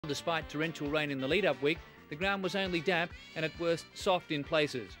Despite torrential rain in the lead-up week, the ground was only damp and at worst soft in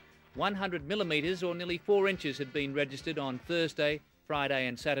places. 100 millimetres or nearly 4 inches had been registered on Thursday, Friday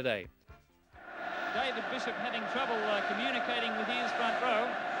and Saturday. David Bishop having trouble communicating with his front row.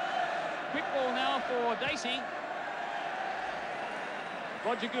 Quick ball now for Dacey.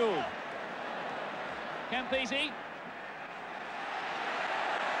 Roger Gould. Campese.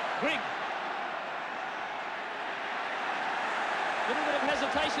 Grigg. Little bit of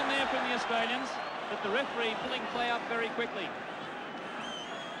hesitation there from the Australians, but the referee pulling play up very quickly.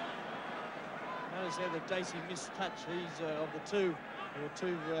 Notice there that Dacey missed touch. He's of the two. There were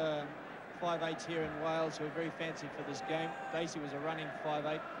two 5'8" here in Wales who are very fancy for this game. Dacey was a running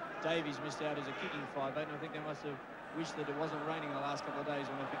 5'8". Davies missed out as a kicking 5'8", and I think they must have wished that it wasn't raining the last couple of days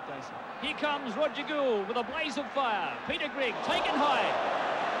when they picked Dacey. Here comes Roger Gould with a blaze of fire. Peter Grigg taken high.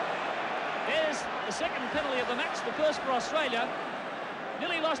 There's the second penalty of the match, the first for Australia.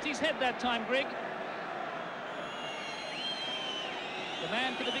 Nearly lost his head that time, Grigg. The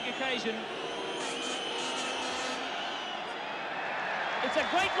man for the big occasion. It's a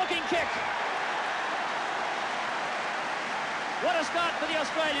great-looking kick. What a start for the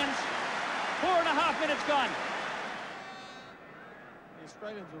Australians. 4.5 minutes gone. The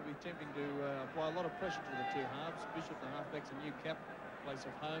Australians will be attempting to apply a lot of pressure to the two halves. Bishop, the halfback's a new cap, place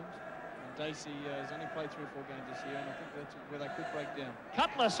of Holmes. And Dacey has only played 3 or 4 games this year, and I think that's where they could break down.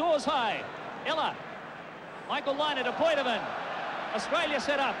 Cutler soars high. Ella. Michael Liner to Poitevin. Australia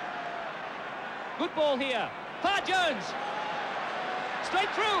set up. Good ball here. Far Jones. Straight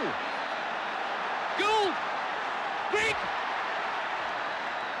through. Gould. Grigg.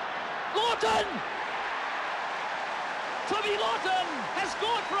 Lawton. Tommy Lawton has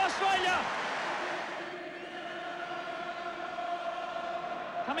scored for Australia.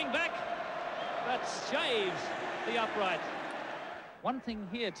 Coming back, but shaves the upright. One thing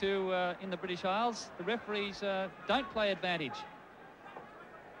here too in the British Isles, the referees don't play advantage.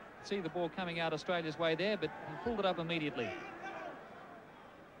 See the ball coming out Australia's way there, but he pulled it up immediately.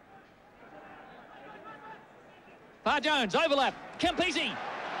 Far Jones, overlap. Campese.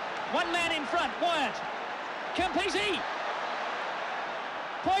 One man in front, Wyatt. Campese.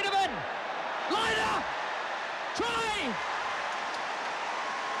 Poitevin. Liner. Try.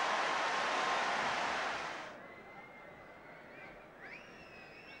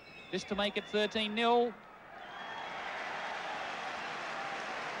 This to make it 13-0.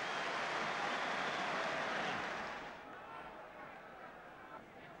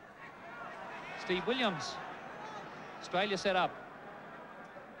 Steve Williams. Australia set up.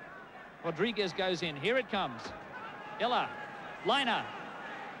 Rodriguez goes in. Here it comes. Ella. Liner.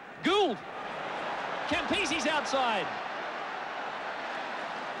 Gould. Campese's outside.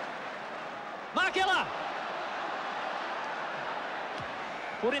 Mark Ella.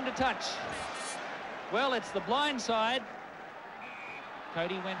 Put into touch. Well, it's the blind side.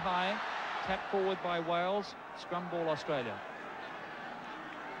 Cody went high. Tapped forward by Wales. Scrum ball Australia.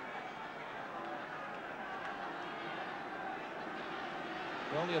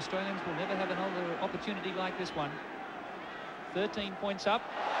 Well, the Australians will never have another opportunity like this one. 13 points up.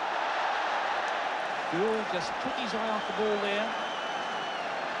 Gould just took his eye off the ball there.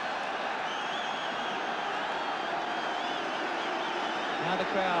 Now the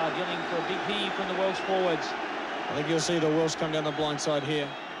crowd yelling for a big heave from the Welsh forwards. I think you'll see the Welsh come down the blind side here.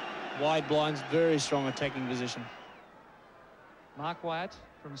 Wide blinds, very strong attacking position. Mark Wyatt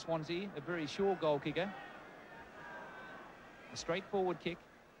from Swansea, a very sure goal kicker. A straightforward kick.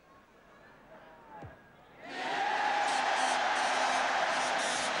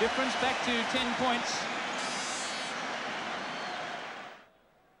 Difference back to 10 points.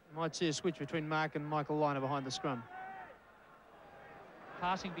 Might see a switch between Mark and Michael Liner behind the scrum.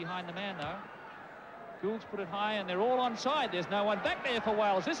 Passing behind the man, though. Gould's put it high, and they're all onside. There's no one back there for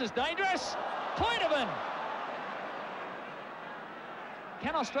Wales. This is dangerous. Poitevin.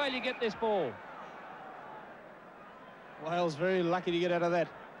 Can Australia get this ball? Wales very lucky to get out of that.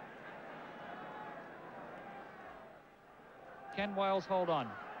 Can Wales hold on?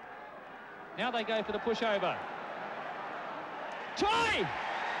 Now they go for the pushover. Try!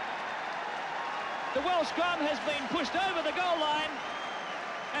 The Welsh scrum has been pushed over the goal line,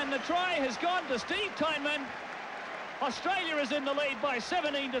 and the try has gone to Steve Tyneman. Australia is in the lead by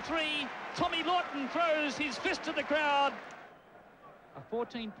 17-3. Tommy Lawton throws his fist to the crowd. A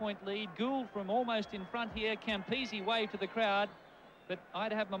 14-point lead. Gould from almost in front here. Campese waved to the crowd, but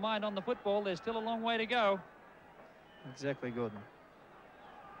I'd have my mind on the football. There's still a long way to go. Exactly, Gordon.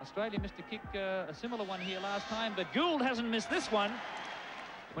 Australia missed a kick, a similar one here last time, but Gould hasn't missed this one.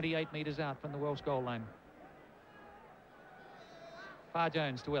 28 metres out from the Welsh goal line. Far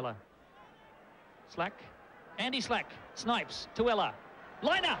Jones, Tuella. Slack. Andy Slack. Snipes. Tuella.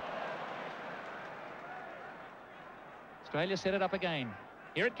 Liner. Australia set it up again.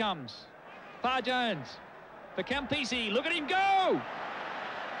 Here it comes. Far Jones. For Campisi. Look at him go!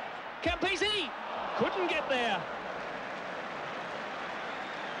 Campisi! Couldn't get there.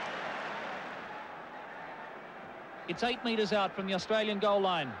 It's 8 metres out from the Australian goal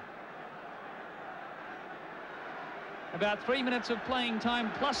line. About 3 minutes of playing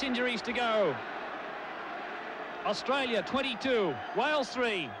time plus injuries to go. Australia 22, Wales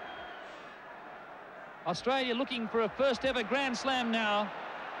 3. Australia looking for a first ever Grand Slam now.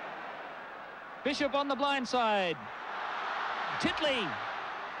 Bishop on the blind side. Titley.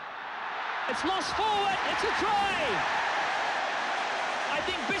 It's lost forward. It's a try. I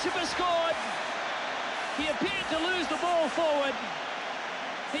think Bishop has scored. He appeared to lose the ball forward.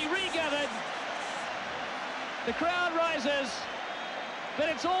 He regathered. The crowd rises, but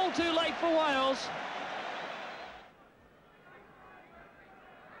it's all too late for Wales.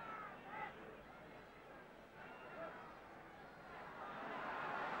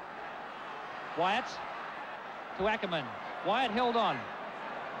 Wyatt to Ackerman. Wyatt held on.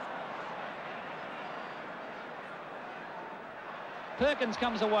 Perkins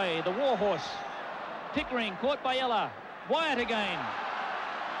comes away, the warhorse. Pickering caught by Ella. Wyatt again.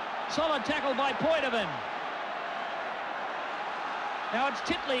 Solid tackle by Poitevin. Now it's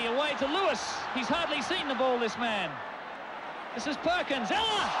Titley away to Lewis. He's hardly seen the ball, this man. This is Perkins.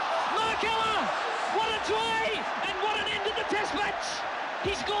 Ella! Mark Ella! What a try! And what an end to the test match!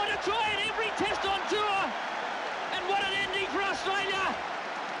 He scored a try in every test on tour! And what an ending for Australia!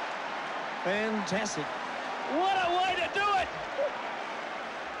 Fantastic. What a way to do it!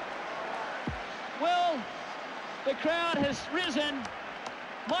 Well, the crowd has risen.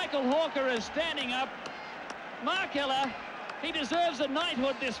 Michael Hawker is standing up. Mark Ella, he deserves a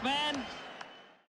knighthood, this man.